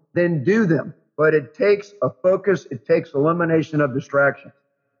them, then do them. But it takes a focus. It takes elimination of distractions.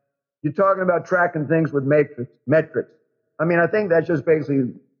 You're talking about tracking things with metrics. I mean, I think that's just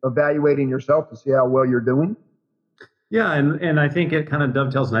basically evaluating yourself to see how well you're doing. Yeah, and I think it kind of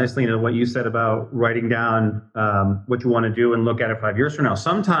dovetails nicely into what you said about writing down what you want to do and look at it 5 years from now.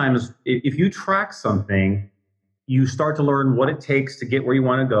 Sometimes if you track something, you start to learn what it takes to get where you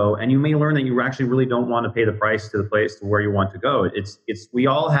want to go, and you may learn that you actually really don't want to pay the price to the place to where you want to go. We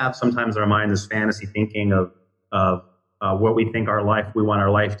all have sometimes in our mind this fantasy thinking of what we think we want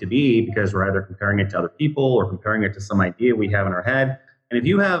our life to be, because we're either comparing it to other people or comparing it to some idea we have in our head. And if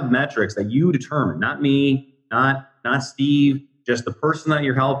you have metrics that you determine, not me, not Steve, just the person that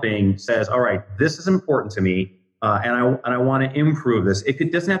you're helping says, all right, this is important to me, and I want to improve this.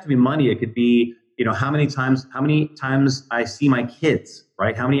 It doesn't have to be money. It could be, how many times I see my kids,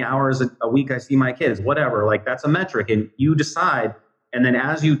 right? How many hours a week I see my kids, whatever. Like, that's a metric, and you decide. And then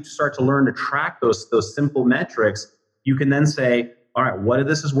as you start to learn to track those simple metrics, you can then say, all right, what of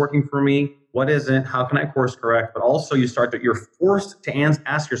this is working for me? What isn't? How can I course correct? But also you're forced to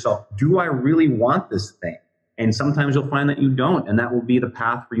ask yourself, do I really want this thing? And sometimes you'll find that you don't, and that will be the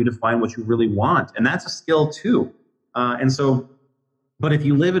path for you to find what you really want. And that's a skill too. But if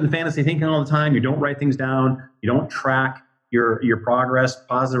you live in fantasy thinking all the time, you don't write things down, you don't track your progress,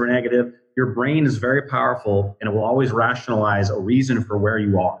 positive or negative, your brain is very powerful, and it will always rationalize a reason for where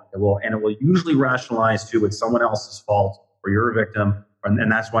you are. It will usually rationalize too it's someone else's fault, or you're a victim,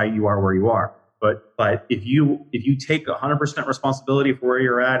 and that's why you are where you are. But if you take 100% responsibility for where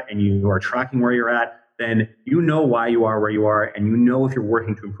you're at, and you are tracking where you're at, then you know why you are where you are, and you know if you're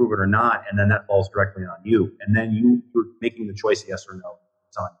working to improve it or not, and then that falls directly on you. And then you're making the choice, yes or no.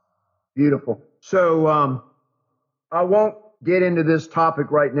 It's on you. Beautiful. So I won't get into this topic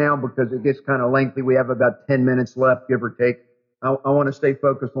right now because it gets kind of lengthy. We have about 10 minutes left, give or take. I want to stay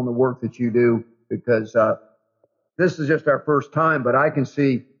focused on the work that you do, because this is just our first time, but I can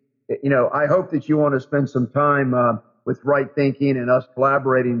see, I hope that you want to spend some time with Right Thinking and us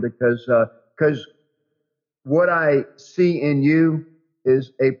collaborating, because what I see in you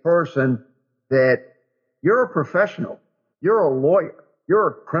is a person that you're a professional. You're a lawyer. You're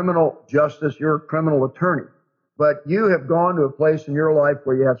a criminal justice. You're a criminal attorney. But you have gone to a place in your life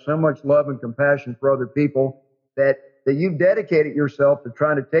where you have so much love and compassion for other people that you've dedicated yourself to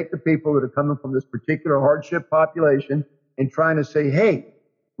trying to take the people that are coming from this particular hardship population and trying to say, hey,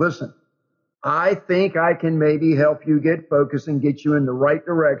 listen, I think I can maybe help you get focused and get you in the right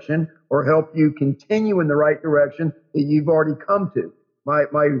direction, or help you continue in the right direction that you've already come to.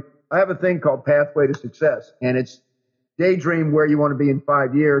 I have a thing called Pathway to Success, and it's daydream where you want to be in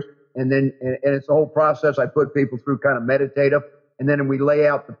 5 years. And it's a whole process I put people through, kind of meditative. And then we lay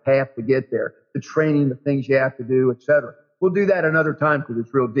out the path to get there, the training, the things you have to do, et cetera. We'll do that another time because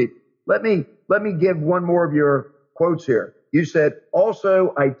it's real deep. Let me give one more of your quotes here. You said,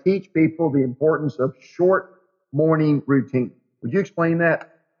 also, I teach people the importance of short morning routine. Would you explain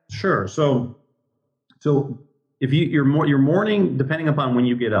that? Sure. So if your morning, depending upon when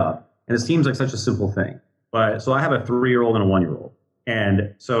you get up, and it seems like such a simple thing, but so I have a 3-year-old and a 1-year-old.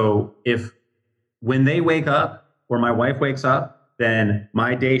 And so when they wake up, or my wife wakes up, then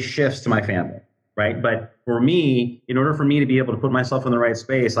my day shifts to my family, right? But for me, in order for me to be able to put myself in the right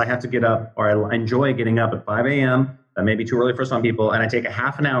space, I have to get up, or I enjoy getting up at 5 a.m. That may be too early for some people. And I take a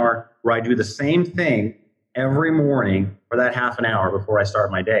half an hour where I do the same thing every morning for that half an hour before I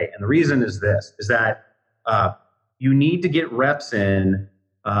start my day. And the reason is that you need to get repetitions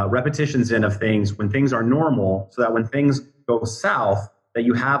in of things when things are normal, so that when things go south, that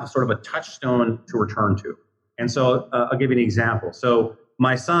you have sort of a touchstone to return to. And so I'll give you an example. So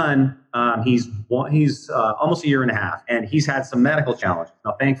my son, he's almost a year and a half, and he's had some medical challenges.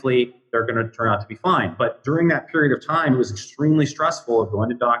 Now, thankfully, they're going to turn out to be fine. But during that period of time, it was extremely stressful of going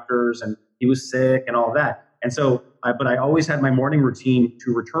to doctors, and he was sick and all that. And so, but I always had my morning routine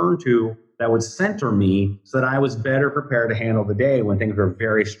to return to that would center me so that I was better prepared to handle the day when things were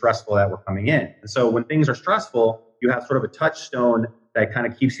very stressful that were coming in. And so when things are stressful, you have sort of a touchstone that kind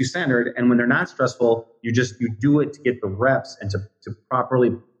of keeps you centered. And when they're not stressful, you do it to get the reps and to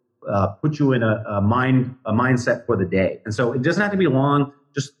properly put you in a mindset for the day. And so it doesn't have to be long,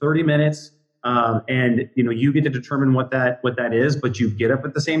 just 30 minutes. And you get to determine what that is, but you get up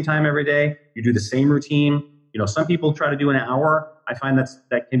at the same time every day. You do the same routine. Some people try to do an hour. I find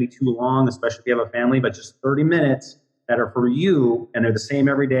that can be too long, especially if you have a family, but just 30 minutes that are for you, and they're the same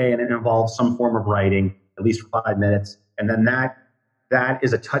every day, and it involves some form of writing, at least for 5 minutes. And then that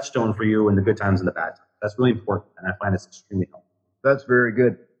is a touchstone for you in the good times and the bad times. That's really important, and I find it's extremely helpful. That's very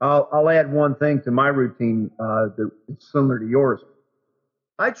good. I'll add one thing to my routine that's similar to yours.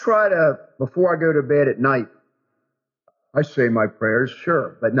 I try to, before I go to bed at night, I say my prayers,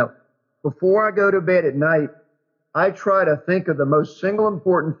 sure, but no. Before I go to bed at night, I try to think of the most single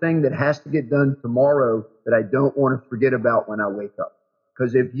important thing that has to get done tomorrow that I don't want to forget about when I wake up.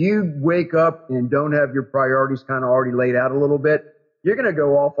 Because if you wake up and don't have your priorities kind of already laid out a little bit, you're going to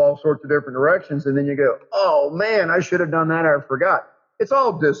go off all sorts of different directions. And then you go, oh man, I should have done that. I forgot. It's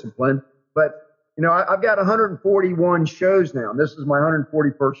all discipline. But, I've got 141 shows now. And this is my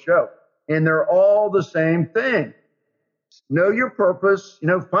 141st show. And they're all the same thing. Know your purpose,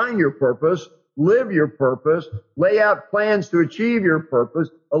 find your purpose, live your purpose, lay out plans to achieve your purpose,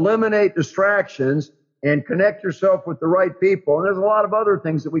 eliminate distractions, and connect yourself with the right people. And there's a lot of other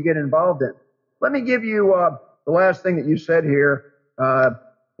things that we get involved in. Let me give you the last thing that you said here.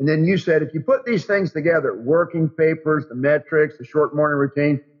 And then you said, if you put these things together, working papers, the metrics, the short morning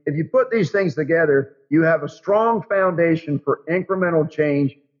routine, if you put these things together, you have a strong foundation for incremental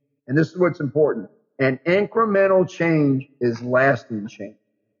change. And this is what's important. And incremental change is lasting change.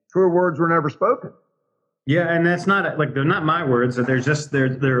 Truer words were never spoken. Yeah, and that's not they're not my words.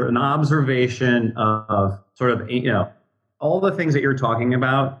 They're an observation of sort of all the things that you're talking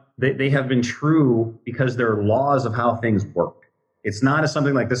about. They have been true because they're laws of how things work. It's not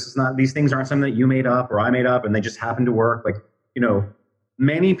something like this. Is not these things aren't something that you made up or I made up and they just happen to work.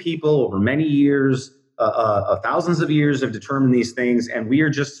 Many people over many years, thousands of years have determined these things, and we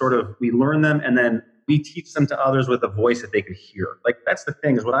are just we learn them and then we teach them to others with a voice that they could hear. That's the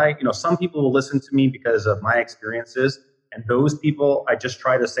thing is some people will listen to me because of my experiences. And those people, I just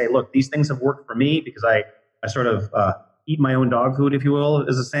try to say, look, these things have worked for me because I sort of eat my own dog food, if you will,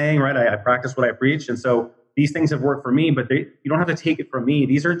 is a saying, right? I practice what I preach. And so these things have worked for me, but you don't have to take it from me.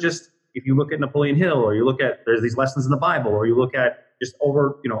 These are just, if you look at Napoleon Hill, or you look at, there's these lessons in the Bible, or you look at just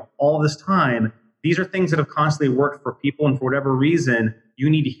over, all this time, these are things that have constantly worked for people. And for whatever reason, you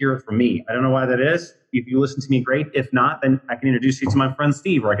need to hear it from me. I don't know why that is. If you listen to me, great. If not, then I can introduce you to my friend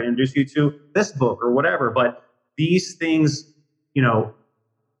Steve, or I can introduce you to this book or whatever. But these things,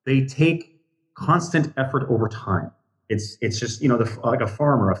 they take constant effort over time. It's just, like a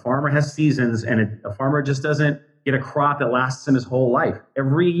farmer has seasons, and a farmer just doesn't get a crop that lasts him his whole life.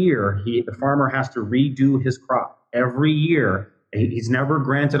 Every year, the farmer has to redo his crop. Every year, he's never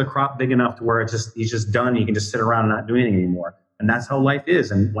granted a crop big enough to where he's just done. He can just sit around and not do anything anymore. And that's how life is.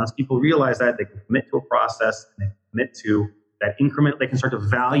 And once people realize that, they can commit to a process, and they commit to that increment. They can start to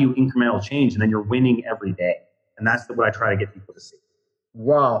value incremental change, and then you're winning every day. And that's what I try to get people to see.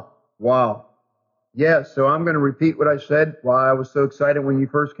 Wow. Yeah, so I'm going to repeat what I said why I was so excited when you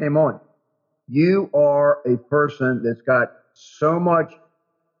first came on. You are a person that's got so much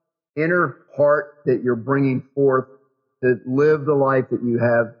inner heart that you're bringing forth to live the life that you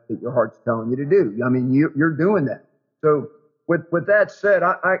have, that your heart's telling you to do. I mean, you're doing that. So with that said,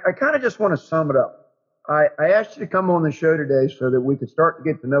 I kind of just want to sum it up. I asked you to come on the show today so that we could start to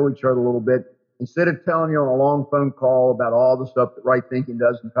get to know each other a little bit. Instead of telling you on a long phone call about all the stuff that right thinking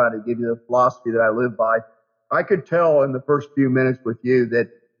does and try to give you the philosophy that I live by, I could tell in the first few minutes with you that,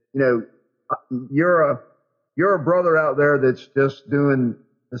 you're a brother out there that's just doing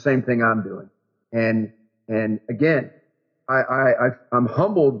the same thing I'm doing. And again, I'm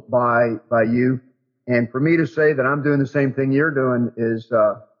humbled by you. And for me to say that I'm doing the same thing you're doing is,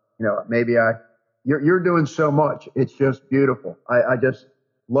 you're doing so much. It's just beautiful. I just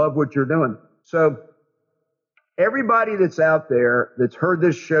love what you're doing. So everybody that's out there that's heard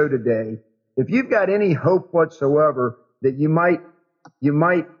this show today, if you've got any hope whatsoever that you might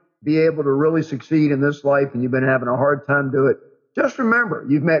be able to really succeed in this life and you've been having a hard time doing it, just remember,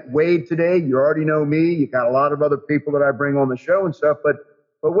 you've met Wade today. You already know me. You got a lot of other people that I bring on the show and stuff. But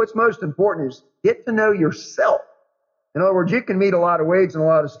what's most important is get to know yourself. In other words, you can meet a lot of Wades and a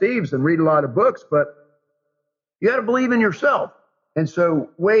lot of Steves and read a lot of books, but you got to believe in yourself. And so,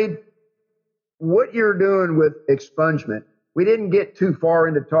 Wade, what you're doing with expungement, we didn't get too far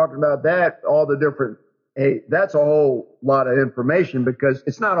into talking about that, all the different, that's a whole lot of information because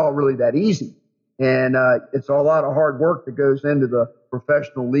it's not all really that easy. And it's a lot of hard work that goes into the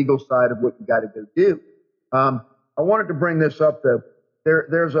professional legal side of what you got to go do. I wanted to bring this up, though.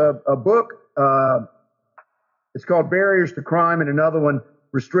 There's a book, it's called Barriers to Crime, and another one,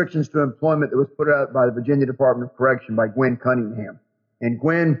 Restrictions to Employment, that was put out by the Virginia Department of Correction by Gwen Cunningham. And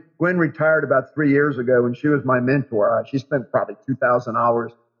Gwen retired about 3 years ago, and she was my mentor. She spent probably 2,000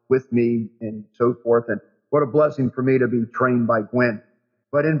 hours with me and so forth. And what a blessing for me to be trained by Gwen.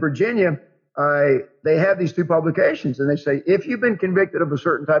 But in Virginia, they have these two publications, and they say, if you've been convicted of a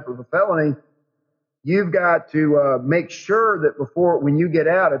certain type of a felony, you've got to make sure that when you get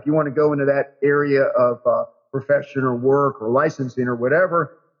out, if you want to go into that area of professional work or licensing or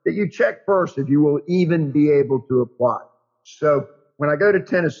whatever, that you check first if you will even be able to apply. So when I go to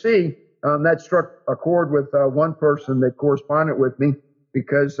Tennessee, that struck a chord with one person that corresponded with me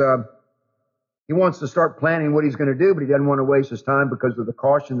because he wants to start planning what he's going to do, but he doesn't want to waste his time because of the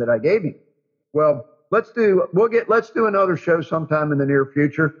caution that I gave him. Well, let's do another show sometime in the near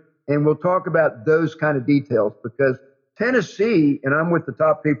future, and we'll talk about those kind of details because Tennessee, and I'm with the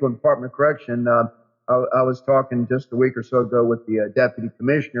top people in the Department of Correction. I was talking just a week or so ago with the deputy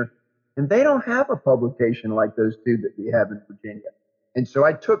commissioner, and they don't have a publication like those two that we have in Virginia. And so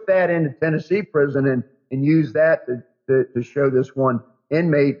I took that into Tennessee prison and used that to show this one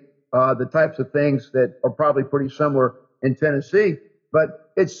inmate the types of things that are probably pretty similar in Tennessee.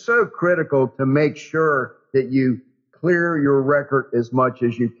 But it's so critical to make sure that you clear your record as much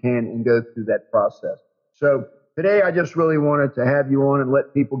as you can and go through that process. So today, I just really wanted to have you on and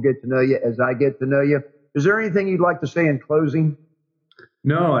let people get to know you as I get to know you. Is there anything you'd like to say in closing?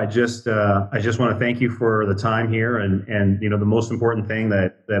 No, I just want to thank you for the time here, and the most important thing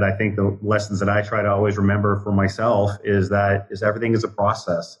that I think the lessons that I try to always remember for myself is everything is a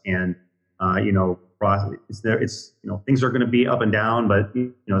process, and things are going to be up and down, but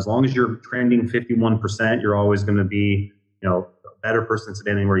as long as you're trending 51%, you're always going to be a better person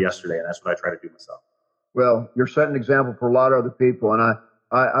today than you were yesterday, and that's what I try to do myself. Well, you're setting an example for a lot of other people, and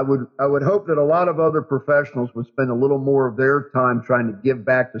I would hope that a lot of other professionals would spend a little more of their time trying to give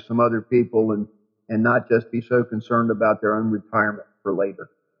back to some other people and not just be so concerned about their own retirement for later.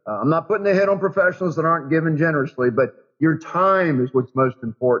 I'm not putting the hit on professionals that aren't giving generously, but your time is what's most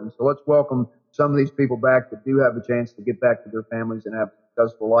important. So let's welcome some of these people back that do have a chance to get back to their families and have a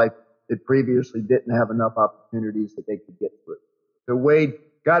successful life that previously didn't have enough opportunities that they could get through. So Wade,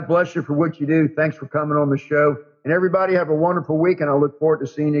 God bless you for what you do. Thanks for coming on the show. And everybody have a wonderful week, and I look forward to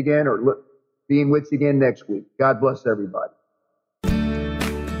seeing you again or being with you again next week. God bless everybody.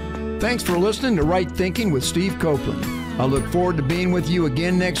 Thanks for listening to Right Thinking with Steve Copeland. I look forward to being with you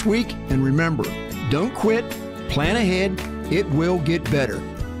again next week. And remember, don't quit, plan ahead, it will get better.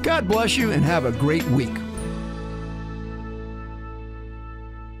 God bless you and have a great week.